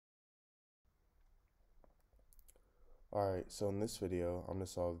Alright, so in this video, I'm going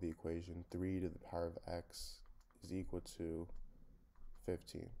to solve the equation 3 to the power of x is equal to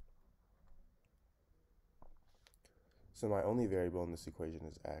 15. So my only variable in this equation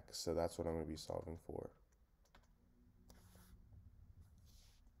is x, so that's what I'm going to be solving for.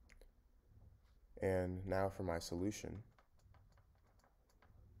 And now for my solution.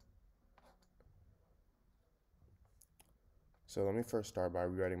 So let me first start by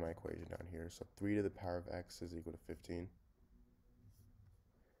rewriting my equation down here. So 3 to the power of x is equal to 15.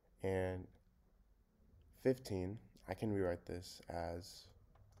 And 15, I can rewrite this as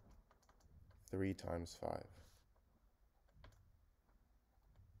 3 times 5.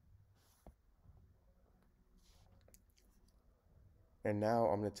 And now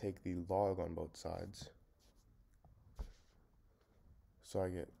I'm going to take the log on both sides. So I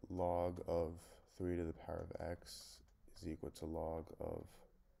get log of 3 to the power of x is equal to log of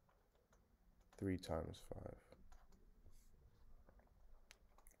 3 times 5.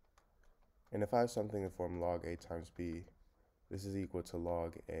 And if I have something in the form log a times b, this is equal to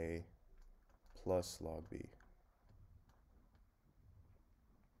log a plus log b.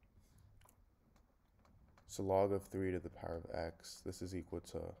 So log of 3 to the power of x, this is equal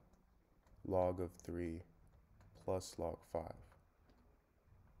to log of 3 plus log 5.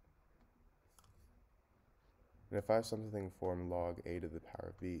 And if I have something in the form log a to the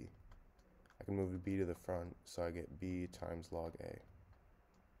power of b, I can move b to the front, so I get b times log a.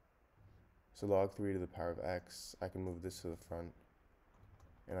 So log 3 to the power of x, I can move this to the front,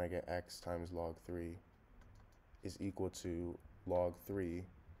 and I get x times log 3 is equal to log 3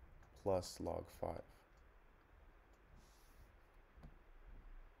 plus log 5.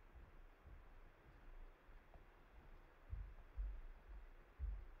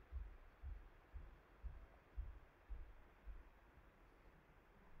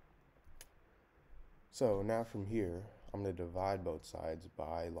 So now from here, I'm going to divide both sides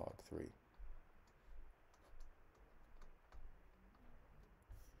by log 3.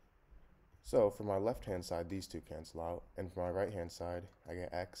 So for my left-hand side, these two cancel out, and for my right-hand side, I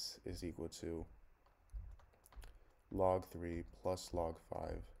get x is equal to log 3 plus log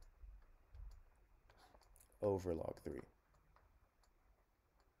 5 over log 3.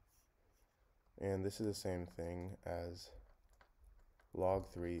 And this is the same thing as log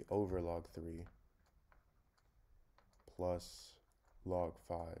 3 over log 3 plus log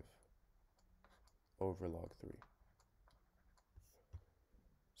 5 over log 3.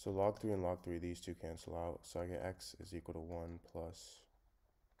 So log 3 and log 3, these two cancel out, so I get x is equal to 1 plus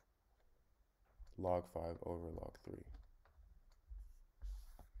log 5 over log 3.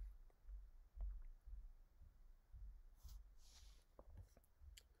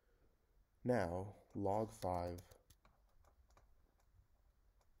 Now, log 5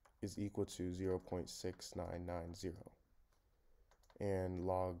 is equal to 0.6990, and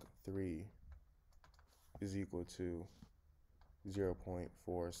log 3 is equal to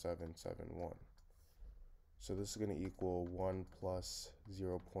 0.4771. So this is going to equal 1 plus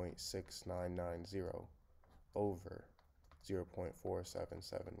 0.6990 over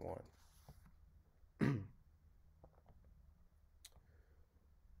 0.4771.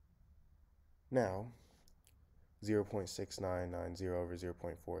 Now, 0.6990 over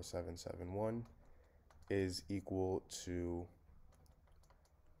 0.4771 is equal to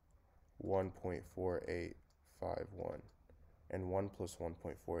 1.4851. And 1 plus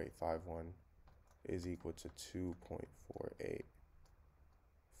 1.4851 is equal to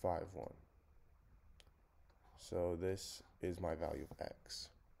 2.4851. So this is my value of x.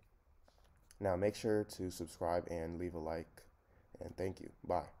 Now make sure to subscribe and leave a like, and thank you.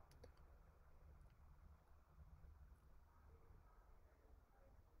 Bye.